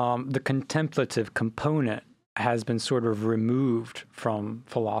like the contemplative component has been sort of removed from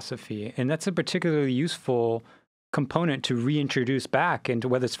philosophy. And that's a particularly useful component to reintroduce back into,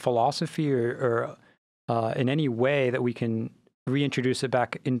 whether it's philosophy or in any way that we can reintroduce it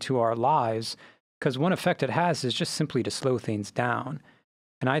back into our lives. Because one effect it has is just simply to slow things down.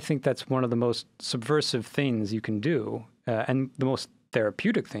 And I think that's one of the most subversive things you can do, and the most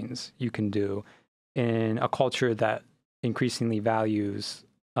therapeutic things you can do in a culture that increasingly values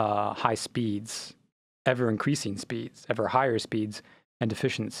high speeds, ever-increasing speeds, ever higher speeds, and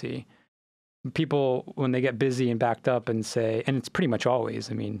efficiency. People, when they get busy and backed up and say, and it's pretty much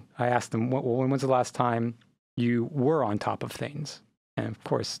always, I mean, I ask them, when was the last time you were on top of things? And of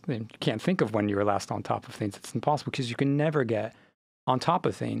course, you can't think of when you were last on top of things. It's impossible because you can never get on top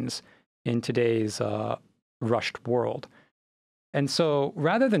of things in today's rushed world. And so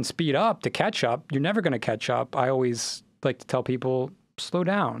rather than speed up to catch up, you're never going to catch up. I always like to tell people, slow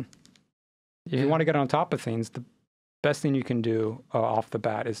down. If you want to get on top of things, the best thing you can do off the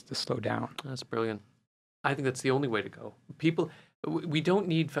bat is to slow down. That's brilliant. I think that's the only way to go. We don't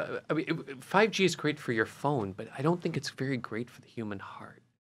need, 5G is great for your phone, but I don't think it's very great for the human heart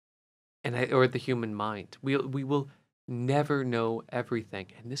or the human mind. We will never know everything,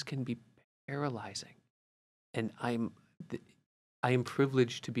 and this can be paralyzing. And I am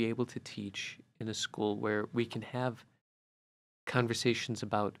privileged to be able to teach in a school where we can have conversations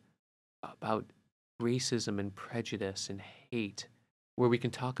about racism and prejudice and hate, where we can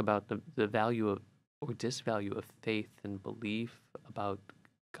talk about the value of or disvalue of faith and belief, about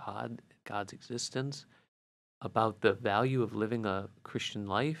God's existence, about the value of living a Christian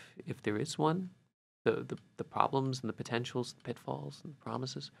life, if there is one, the problems and the potentials, the pitfalls and the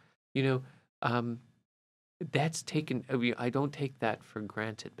promises. That's taken. I don't take that for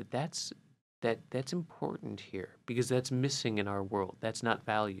granted, but that's important here because that's missing in our world. That's not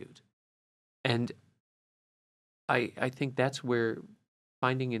valued, and I think that's where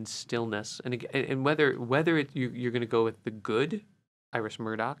finding in stillness and whether you're going to go with the good, Iris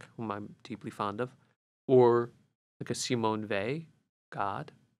Murdoch, whom I'm deeply fond of, or like a Simone Weil,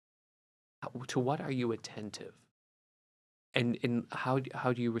 God. To what are you attentive? And how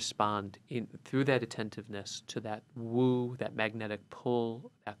do you respond through that attentiveness to that woo, that magnetic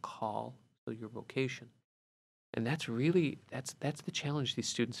pull, that call, so your vocation? And that's the challenge these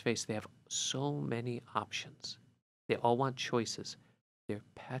students face. They have so many options. They all want choices. They're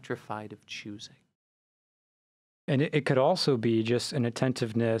petrified of choosing. And it could also be just an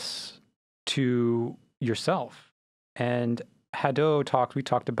attentiveness to yourself. And we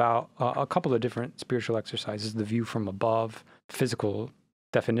talked about a couple of different spiritual exercises, the view from above, physical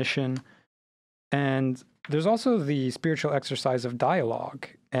definition. And there's also the spiritual exercise of dialogue.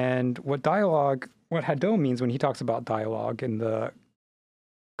 And what Hadot means when he talks about dialogue in the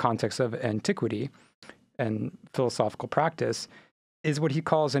context of antiquity and philosophical practice is what he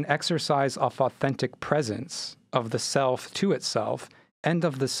calls an exercise of authentic presence of the self to itself and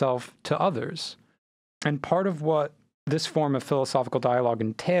of the self to others. And part of what this form of philosophical dialogue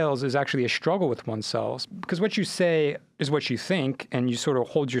entails is actually a struggle with oneself, because what you say is what you think, and you sort of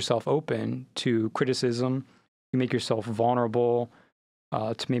hold yourself open to criticism. You make yourself vulnerable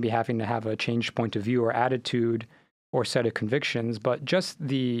to maybe having to have a changed point of view or attitude or set of convictions, but just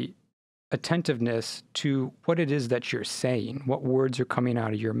the attentiveness to what it is that you're saying, what words are coming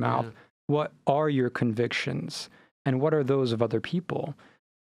out of your mouth, what are your convictions, and what are those of other people.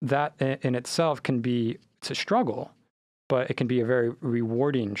 That in itself it's a struggle, but it can be a very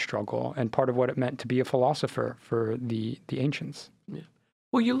rewarding struggle and part of what it meant to be a philosopher for the ancients. Yeah.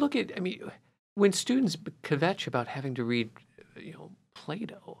 Well, you look at, when students kvetch about having to read,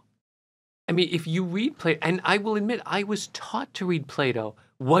 Plato, if you read Plato, and I will admit, I was taught to read Plato.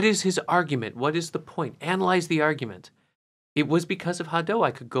 What is his argument? What is the point? Analyze the argument. It was because of Hadot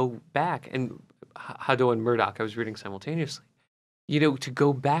I could go back, and Hadot and Murdoch I was reading simultaneously, to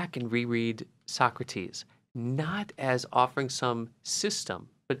go back and reread Socrates, not as offering some system,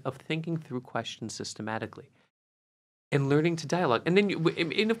 but of thinking through questions systematically and learning to dialogue. And then,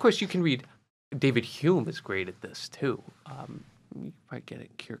 and of course, you can read, David Hume is great at this too. You probably get it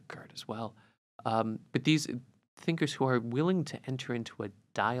in Kierkegaard as well. But these thinkers who are willing to enter into a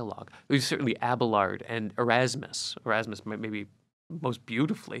dialogue, there's certainly Abelard and Erasmus maybe most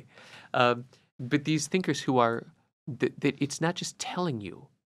beautifully, but these thinkers who are, that it's not just telling you,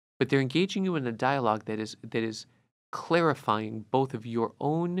 but they're engaging you in a dialogue that is clarifying both of your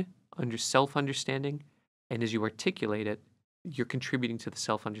own self-understanding, and as you articulate it, you're contributing to the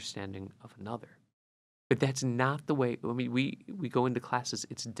self-understanding of another. But that's not the way. We go into classes.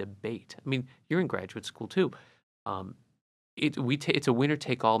 It's debate. You're in graduate school too. It's a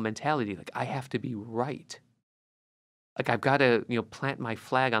winner-take-all mentality. Like, I have to be right. Like, I've got to plant my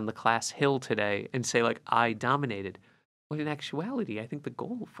flag on the class hill today and say, like, I dominated. When in actuality, I think the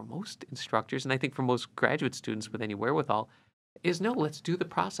goal for most instructors, and I think for most graduate students with any wherewithal, is no, let's do the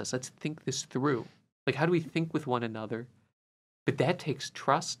process. Let's think this through. Like, how do we think with one another? But that takes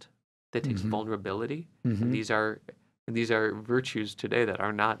trust. That takes vulnerability. And these are virtues today that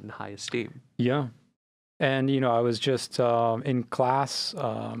are not in high esteem. Yeah. And, I was just in class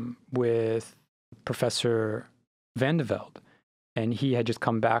with Professor Van de Velde, and he had just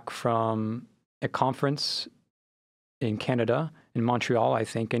come back from a conference in Canada, in Montreal, I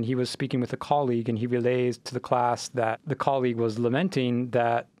think, and he was speaking with a colleague, and he relays to the class that the colleague was lamenting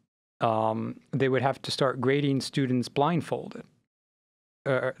that they would have to start grading students blindfolded.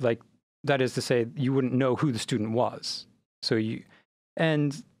 That is to say, you wouldn't know who the student was.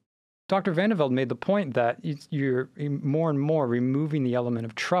 And Dr. Van de Velde made the point that you're more and more removing the element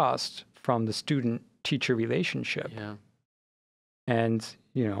of trust from the student-teacher relationship. Yeah. And,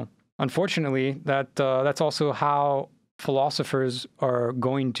 unfortunately, that's also how philosophers are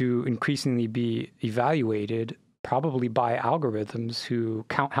going to increasingly be evaluated, probably by algorithms who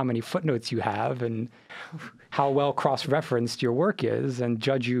count how many footnotes you have and how well cross-referenced your work is and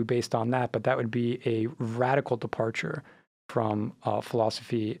judge you based on that. But that would be a radical departure from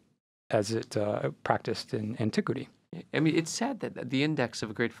philosophy as it practiced in antiquity. It's sad that the index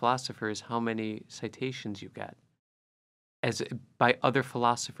of a great philosopher is how many citations you get by other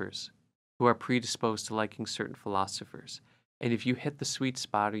philosophers who are predisposed to liking certain philosophers. And if you hit the sweet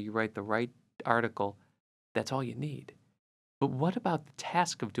spot or you write the right article, that's all you need. But what about the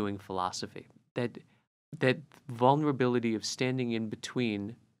task of doing philosophy? That vulnerability of standing in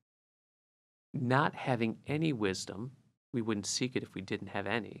between, not having any wisdom, we wouldn't seek it if we didn't have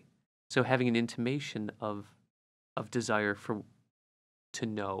any. So having an intimation of desire to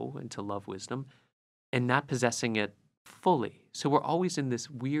know and to love wisdom, and not possessing it fully. So we're always in this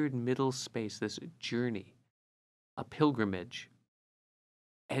weird middle space, this journey, a pilgrimage.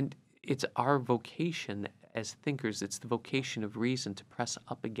 And it's our vocation as thinkers, it's the vocation of reason to press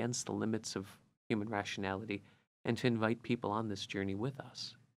up against the limits of human rationality and to invite people on this journey with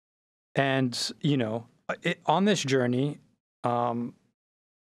us. And, on this journey,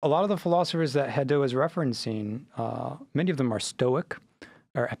 a lot of the philosophers that Hadot is referencing, many of them are Stoic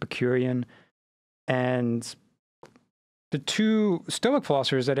or Epicurean. And the two Stoic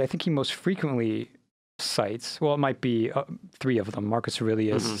philosophers that I think he most frequently cites, well, it might be three of them, Marcus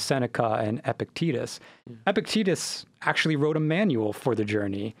Aurelius, Seneca, and Epictetus. Epictetus actually wrote a manual for the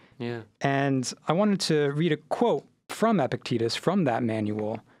journey. Yeah. And I wanted to read a quote from Epictetus from that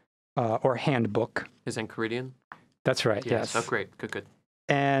manual or handbook. His Enchiridion? That's right, yes. Oh, great. Good.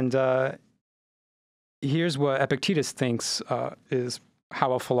 And here's what Epictetus thinks is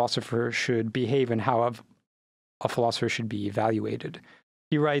how a philosopher should behave and how a philosopher should be evaluated.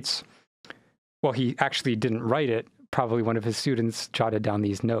 He writes, well, he actually didn't write it. Probably one of his students jotted down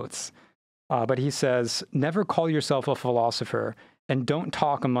these notes. But he says, never call yourself a philosopher and don't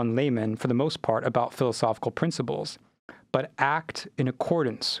talk among laymen, for the most part, about philosophical principles, but act in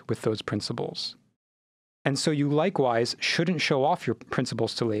accordance with those principles. And so you likewise shouldn't show off your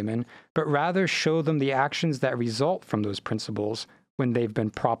principles to laymen, but rather show them the actions that result from those principles when they've been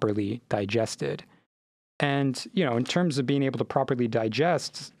properly digested. And, in terms of being able to properly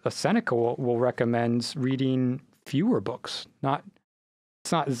digest, a Seneca will recommend reading fewer books.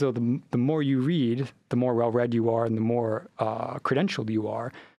 It's not as though the more you read, the more well-read you are and the more credentialed you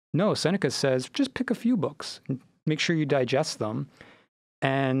are. No, Seneca says, just pick a few books and make sure you digest them.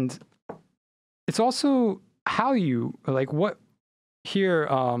 And it's also how you, here,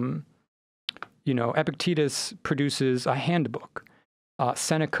 Epictetus produces a handbook.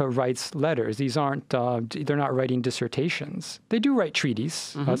 Seneca writes letters. These aren't, they're not writing dissertations. They do write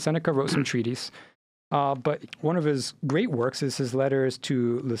treatises. Seneca wrote some treatises. But one of his great works is his letters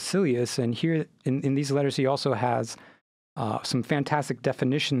to Lucilius. And here in these letters, he also has some fantastic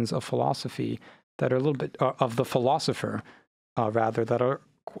definitions of philosophy that are a little bit, of the philosopher, rather, that are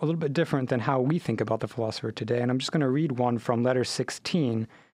a little bit different than how we think about the philosopher today. And I'm just going to read one from letter 16,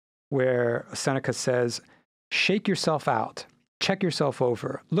 where Seneca says, shake yourself out. Check yourself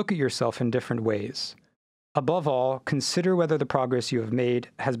over. Look at yourself in different ways. Above all, consider whether the progress you have made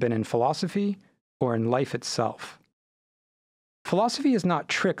has been in philosophy or in life itself. Philosophy is not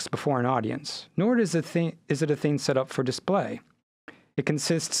tricks before an audience, nor is it a thing set up for display. It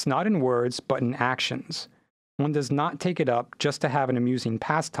consists not in words, but in actions. One does not take it up just to have an amusing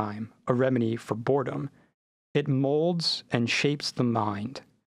pastime, a remedy for boredom. It molds and shapes the mind,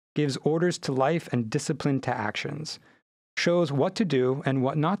 gives orders to life and discipline to actions, shows what to do and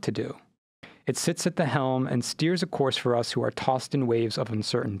what not to do. It sits at the helm and steers a course for us who are tossed in waves of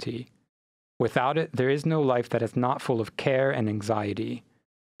uncertainty. Without it, there is no life that is not full of care and anxiety,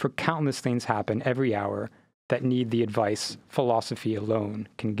 for countless things happen every hour that need the advice philosophy alone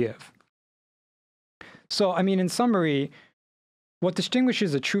can give. So, in summary, what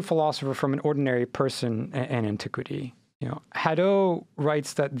distinguishes a true philosopher from an ordinary person in antiquity, Hadot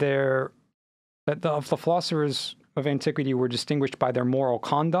writes that the philosophers of antiquity were distinguished by their moral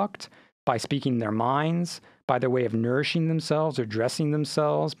conduct, by speaking their minds, by their way of nourishing themselves or dressing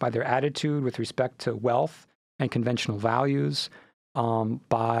themselves, by their attitude with respect to wealth and conventional values,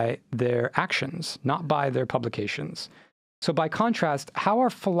 by their actions, not by their publications. So by contrast, how are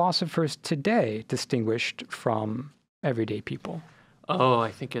philosophers today distinguished from everyday people? Oh,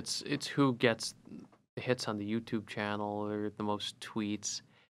 I think it's who gets the hits on the YouTube channel or the most tweets.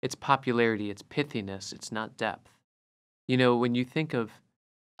 It's popularity, it's pithiness, it's not depth. When you think of,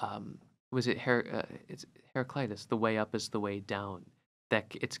 it's Heraclitus, the way up is the way down. That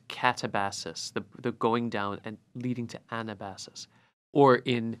it's catabasis, the going down and leading to anabasis. Or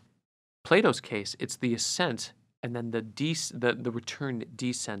in Plato's case, it's the ascent and then the return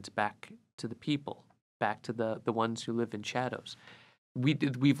descent back to the people, back to the ones who live in shadows.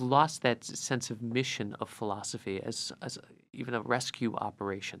 We've lost that sense of mission of philosophy as even a rescue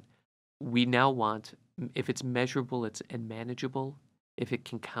operation. We now want, if it's measurable, and manageable. If it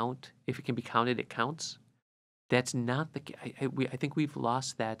can count, if it can be counted, it counts. That's not the. I think we've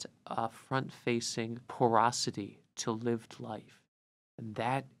lost that front-facing porosity to lived life, and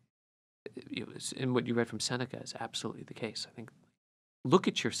that, in what you read from Seneca, is absolutely the case. I think, look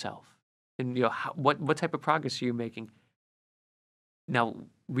at yourself, and what type of progress are you making. Now,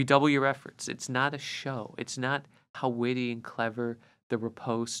 redouble your efforts. It's not a show. It's not how witty and clever the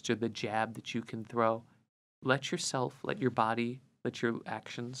riposte or the jab that you can throw. Let your body, let your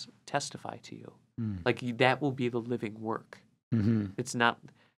actions testify to you. That will be the living work. Mm-hmm. It's not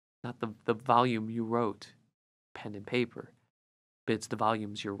the volume you wrote, pen and paper, but it's the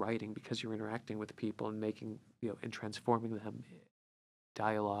volumes you're writing because you're interacting with people and making, and transforming them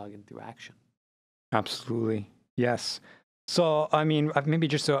dialogue and through action. Absolutely. Yes. So, maybe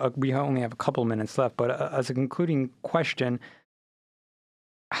just we only have a couple minutes left, but as a concluding question,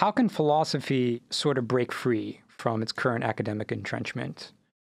 how can philosophy sort of break free from its current academic entrenchment?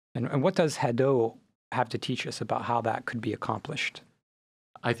 And what does Hadot have to teach us about how that could be accomplished?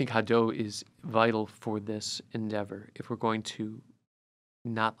 I think Hadot is vital for this endeavor if we're going to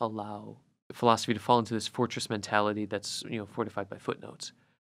not allow philosophy to fall into this fortress mentality that's fortified by footnotes.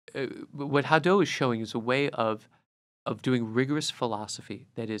 What Hadot is showing is a way of doing rigorous philosophy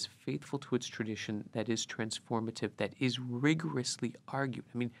that is faithful to its tradition, that is transformative, that is rigorously argued.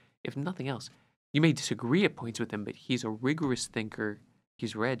 I mean, if nothing else, you may disagree at points with him, but he's a rigorous thinker.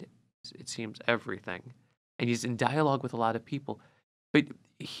 He's read, it seems, everything, and he's in dialogue with a lot of people. But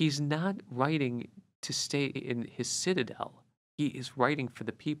he's not writing to stay in his citadel. He is writing for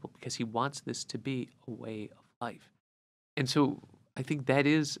the people because he wants this to be a way of life. And so I think it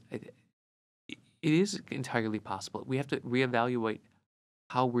is entirely possible. We have to reevaluate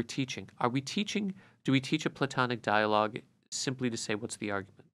how we're teaching. Do we teach a Platonic dialogue simply to say, what's the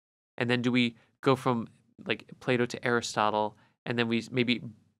argument? And then do we go from like Plato to Aristotle, and then we maybe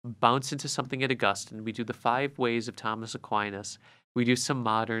bounce into something at Augustine? We do the 5 ways of Thomas Aquinas. We do some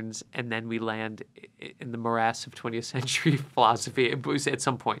moderns, and then we land in the morass of 20th century philosophy at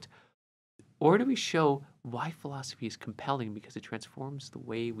some point. Or do we show why philosophy is compelling because it transforms the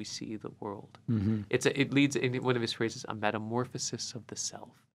way we see the world? Mm-hmm. It leads, in one of his phrases, a metamorphosis of the self.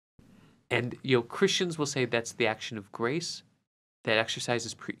 And Christians will say that's the action of grace. That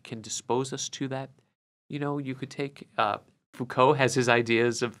exercises can dispose us to that. You could take Foucault has his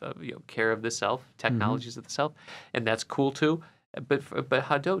ideas of care of the self, technologies of the self, and that's cool too. But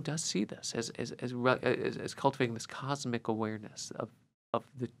Hadot does see this as cultivating this cosmic awareness of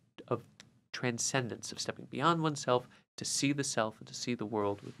transcendence, of stepping beyond oneself to see the self and to see the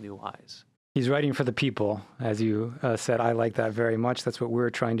world with new eyes. He's writing for the people, as you said. I like that very much. That's what we're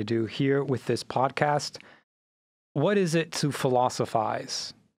trying to do here with this podcast. What is it to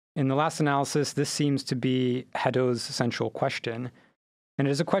philosophize? In the last analysis, this seems to be Hadot's central question. And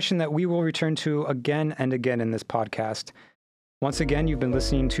it is a question that we will return to again and again in this podcast. Once again, you've been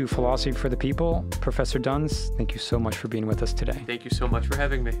listening to Philosophy for the People. Professor Duns, thank you so much for being with us today. Thank you so much for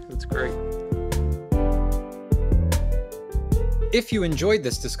having me. It's great. If you enjoyed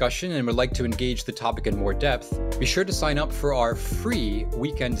this discussion and would like to engage the topic in more depth, be sure to sign up for our free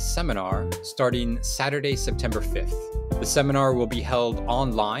weekend seminar starting Saturday, September 5th. The seminar will be held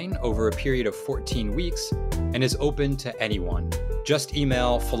online over a period of 14 weeks and is open to anyone. Just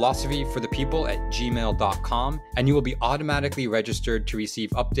email philosophyforthepeople@gmail.com and you will be automatically registered to receive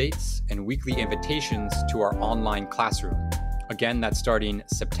updates and weekly invitations to our online classroom. Again, that's starting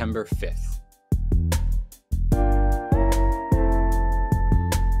September 5th.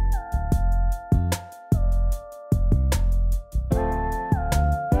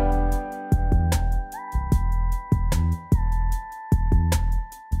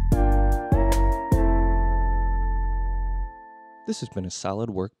 This has been a Solid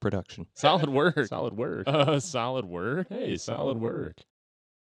Work production. Solid work. Solid work. Solid work. Hey, solid work.